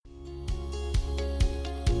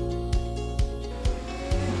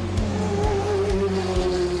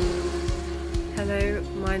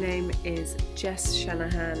is Jess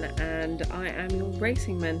Shanahan and I am your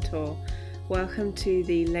racing mentor. Welcome to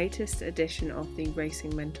the latest edition of the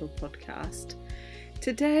Racing Mentor podcast.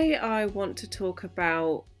 Today I want to talk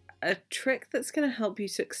about a trick that's going to help you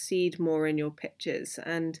succeed more in your pitches,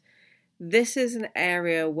 and this is an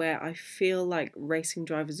area where I feel like racing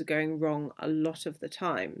drivers are going wrong a lot of the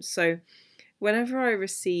time. So whenever I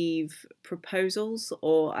receive proposals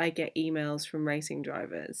or I get emails from racing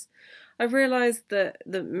drivers, I've realised that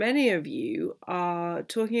many of you are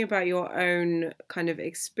talking about your own kind of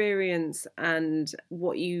experience and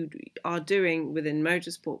what you are doing within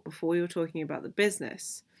motorsport before you're talking about the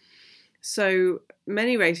business. So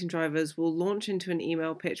many racing drivers will launch into an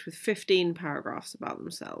email pitch with 15 paragraphs about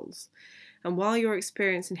themselves. And while your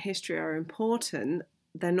experience and history are important,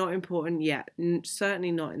 they're not important yet,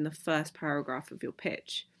 certainly not in the first paragraph of your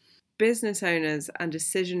pitch. Business owners and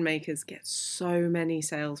decision makers get so many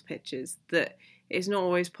sales pitches that it's not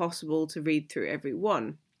always possible to read through every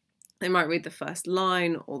one. They might read the first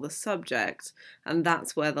line or the subject, and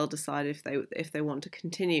that's where they'll decide if they want to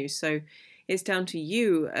continue. So it's down to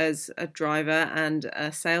you as a driver and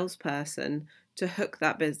a salesperson to hook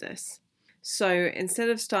that business. So instead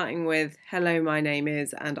of starting with, "Hello, my name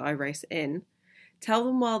is, and I race in," tell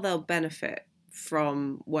them why they'll benefit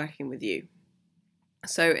from working with you.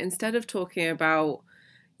 So instead of talking about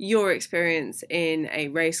your experience in a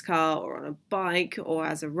race car or on a bike or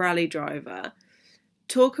as a rally driver,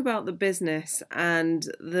 talk about the business and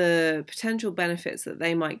the potential benefits that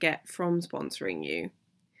they might get from sponsoring you.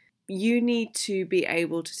 You need to be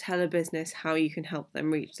able to tell a business how you can help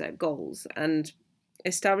them reach their goals, and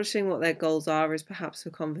establishing what their goals are is perhaps a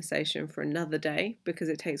conversation for another day because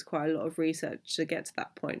it takes quite a lot of research to get to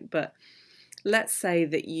that point. But let's say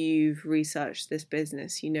that you've researched this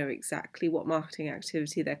business, you know exactly what marketing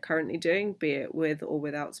activity they're currently doing, be it with or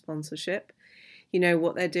without sponsorship. You know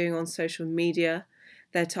what they're doing on social media,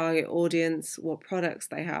 their target audience, what products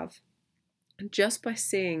they have. Just by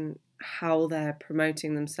seeing how they're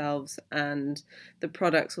promoting themselves and the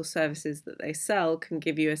products or services that they sell can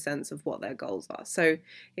give you a sense of what their goals are. So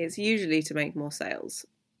it's usually to make more sales.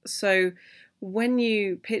 So when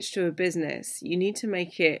you pitch to a business, you need to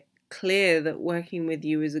make it clear that working with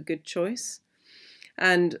you is a good choice.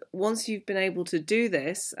 And once you've been able to do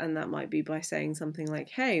this, and that might be by saying something like,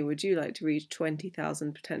 "Hey, would you like to reach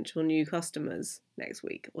 20,000 potential new customers next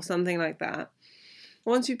week?" or something like that.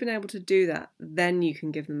 Once you've been able to do that, then you can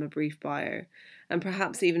give them a brief bio and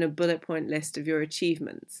perhaps even a bullet point list of your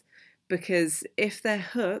achievements. Because if they're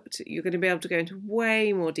hooked, you're going to be able to go into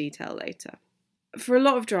way more detail later. For a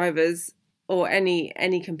lot of drivers, or any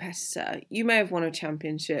competitor, you may have won a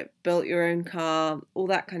championship, built your own car, all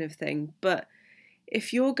that kind of thing. But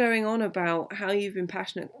if you're going on about how you've been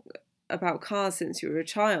passionate about cars since you were a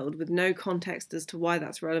child with no context as to why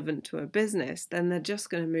that's relevant to a business, then they're just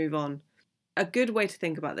going to move on. A good way to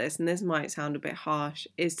think about this, and this might sound a bit harsh,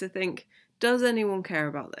 is to think, does anyone care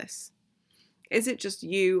about this? Is it just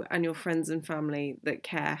you and your friends and family that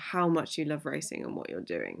care how much you love racing and what you're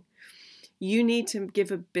doing? You need to give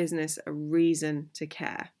a business a reason to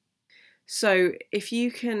care. So if you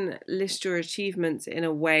can list your achievements in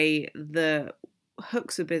a way that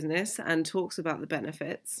hooks a business and talks about the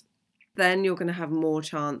benefits, then you're going to have more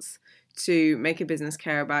chance to make a business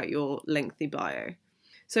care about your lengthy bio.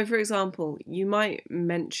 So for example, you might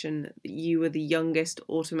mention that you were the youngest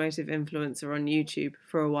automotive influencer on YouTube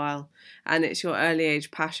for a while, and it's your early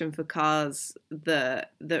age passion for cars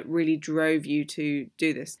that really drove you to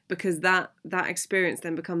do this, because that experience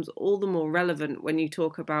then becomes all the more relevant when you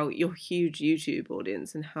talk about your huge YouTube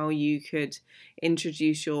audience and how you could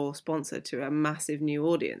introduce your sponsor to a massive new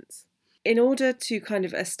audience. In order to kind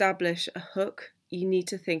of establish a hook, you need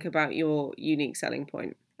to think about your unique selling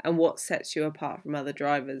point and what sets you apart from other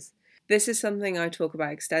drivers. This is something I talk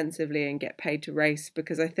about extensively and Get Paid to Race,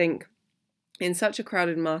 because I think in such a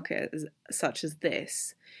crowded market such as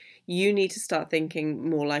this, you need to start thinking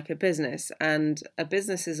more like a business, and a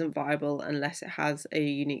business isn't viable unless it has a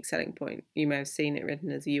unique selling point. You may have seen it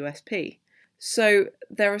written as a USP. So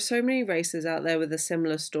there are so many racers out there with a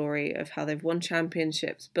similar story of how they've won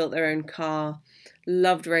championships, built their own car,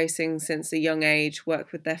 loved racing since a young age,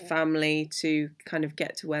 worked with their family to kind of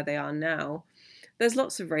get to where they are now. There's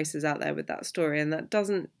lots of racers out there with that story, and that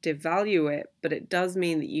doesn't devalue it, but it does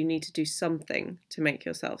mean that you need to do something to make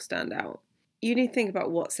yourself stand out. You need to think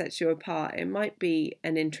about what sets you apart. It might be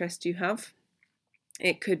an interest you have.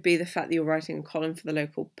 It could be the fact that you're writing a column for the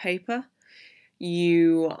local paper.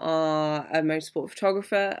 You are a motorsport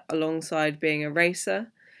photographer alongside being a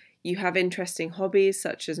racer. You have interesting hobbies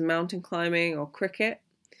such as mountain climbing or cricket.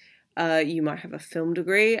 You might have a film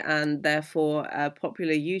degree and therefore a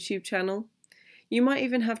popular YouTube channel. You might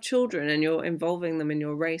even have children and you're involving them in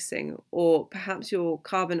your racing, or perhaps you're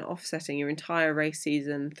carbon offsetting your entire race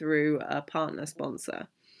season through a partner sponsor.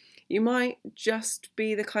 You might just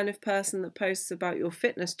be the kind of person that posts about your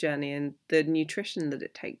fitness journey and the nutrition that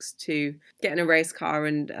it takes to get in a race car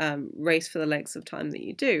and race for the lengths of time that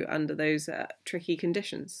you do under those tricky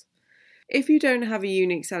conditions. If you don't have a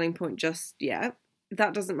unique selling point just yet,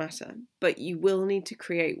 that doesn't matter, but you will need to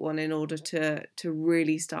create one in order to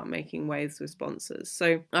really start making waves with sponsors.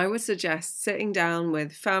 So I would suggest sitting down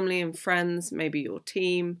with family and friends, maybe your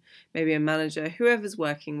team, maybe a manager, whoever's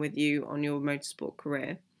working with you on your motorsport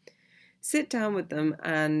career. Sit down with them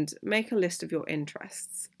and make a list of your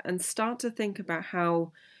interests and start to think about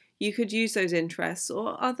how you could use those interests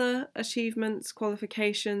or other achievements,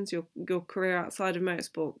 qualifications, your career outside of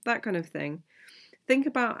motorsport, that kind of thing. Think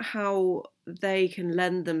about how they can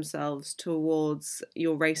lend themselves towards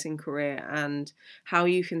your racing career and how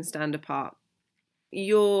you can stand apart.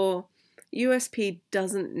 Your USP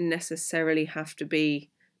doesn't necessarily have to be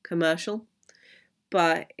commercial,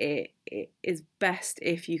 but it is best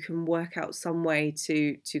if you can work out some way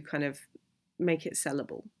to kind of make it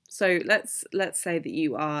sellable. So let's say that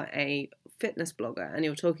you are a fitness blogger and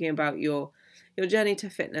you're talking about your journey to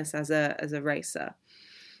fitness as a racer.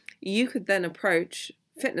 You could then approach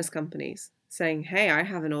fitness companies saying, hey, I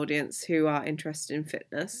have an audience who are interested in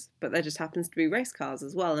fitness, but there just happens to be race cars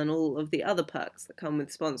as well and all of the other perks that come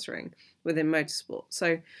with sponsoring within motorsport.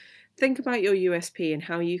 So think about your USP and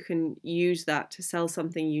how you can use that to sell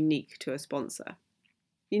something unique to a sponsor.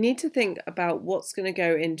 You need to think about what's going to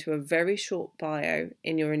go into a very short bio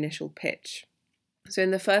in your initial pitch. So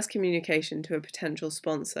in the first communication to a potential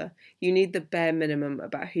sponsor, you need the bare minimum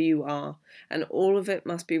about who you are, and all of it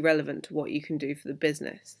must be relevant to what you can do for the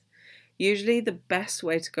business. Usually the best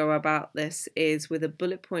way to go about this is with a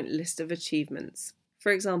bullet point list of achievements.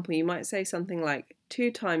 For example, you might say something like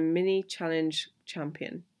 2-time mini challenge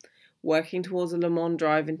champion, working towards a Le Mans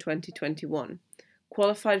drive in 2021,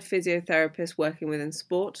 qualified physiotherapist working within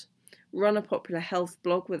sport, run a popular health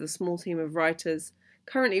blog with a small team of writers,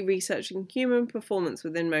 currently researching human performance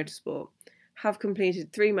within motorsport, have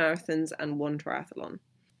completed 3 marathons and 1 triathlon.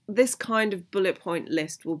 This kind of bullet point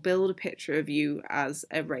list will build a picture of you as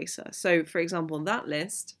a racer. So, for example, on that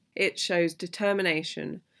list, it shows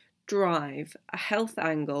determination, drive, a health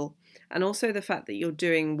angle, and also the fact that you're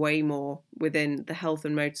doing way more within the health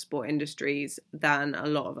and motorsport industries than a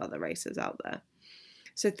lot of other racers out there.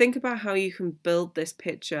 So think about how you can build this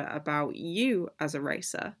picture about you as a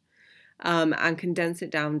racer and condense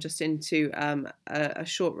it down just into a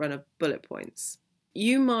short run of bullet points.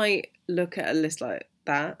 You might look at a list like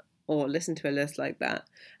that or listen to a list like that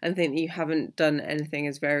and think that you haven't done anything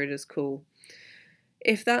as varied as cool.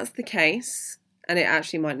 If that's the case, and it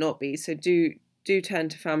actually might not be, so do turn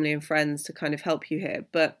to family and friends to kind of help you here.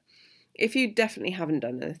 But if you definitely haven't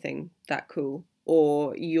done anything that cool,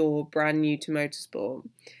 or you're brand new to motorsport,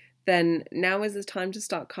 then now is the time to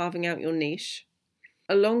start carving out your niche.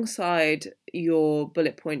 Alongside your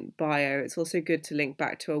bullet point bio, it's also good to link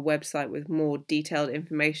back to a website with more detailed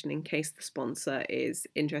information in case the sponsor is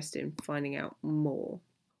interested in finding out more.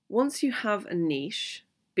 Once you have a niche,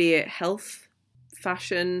 be it health,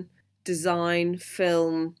 fashion, design,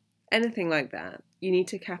 film, anything like that, you need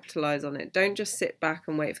to capitalize on it. Don't just sit back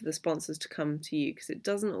and wait for the sponsors to come to you, because it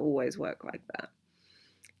doesn't always work like that.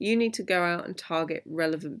 You need to go out and target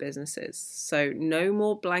relevant businesses. So no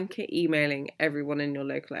more blanket emailing everyone in your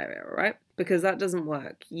local area, all right? Because that doesn't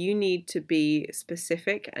work. You need to be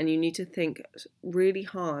specific and you need to think really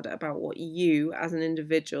hard about what you as an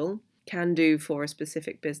individual can do for a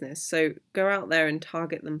specific business. So go out there and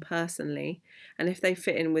target them personally. And if they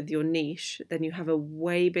fit in with your niche, then you have a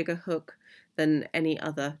way bigger hook than any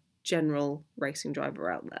other general racing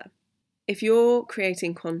driver out there. If you're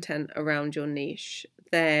creating content around your niche,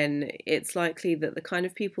 then it's likely that the kind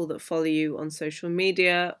of people that follow you on social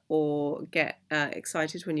media or get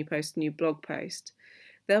excited when you post a new blog post,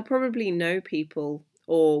 they'll probably know people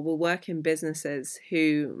or will work in businesses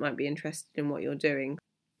who might be interested in what you're doing.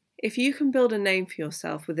 If you can build a name for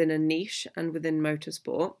yourself within a niche and within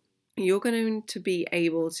motorsport, you're going to be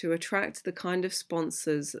able to attract the kind of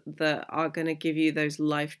sponsors that are going to give you those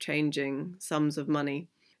life-changing sums of money.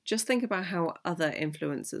 Just think about how other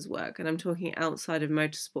influencers work, and I'm talking outside of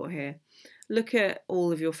motorsport here. Look at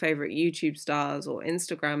all of your favourite YouTube stars or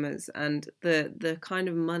Instagrammers and the kind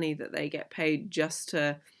of money that they get paid just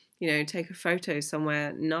to, take a photo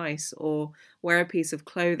somewhere nice or wear a piece of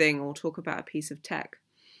clothing or talk about a piece of tech.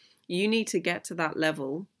 You need to get to that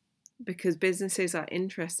level because businesses are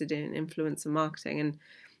interested in influencer marketing, and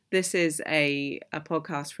this is a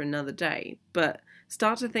podcast for another day, but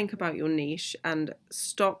start to think about your niche and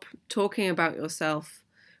stop talking about yourself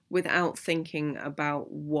without thinking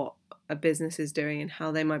about what a business is doing and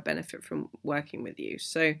how they might benefit from working with you.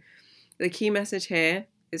 So the key message here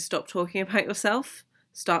is stop talking about yourself,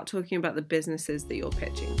 start talking about the businesses that you're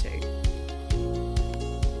pitching to.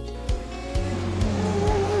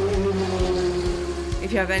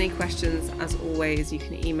 If you have any questions, as always, you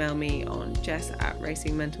can email me on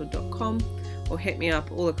jess@racingmentor.com or hit me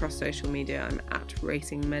up all across social media. I'm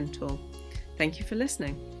 @racingmentor. Thank you for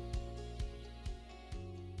listening.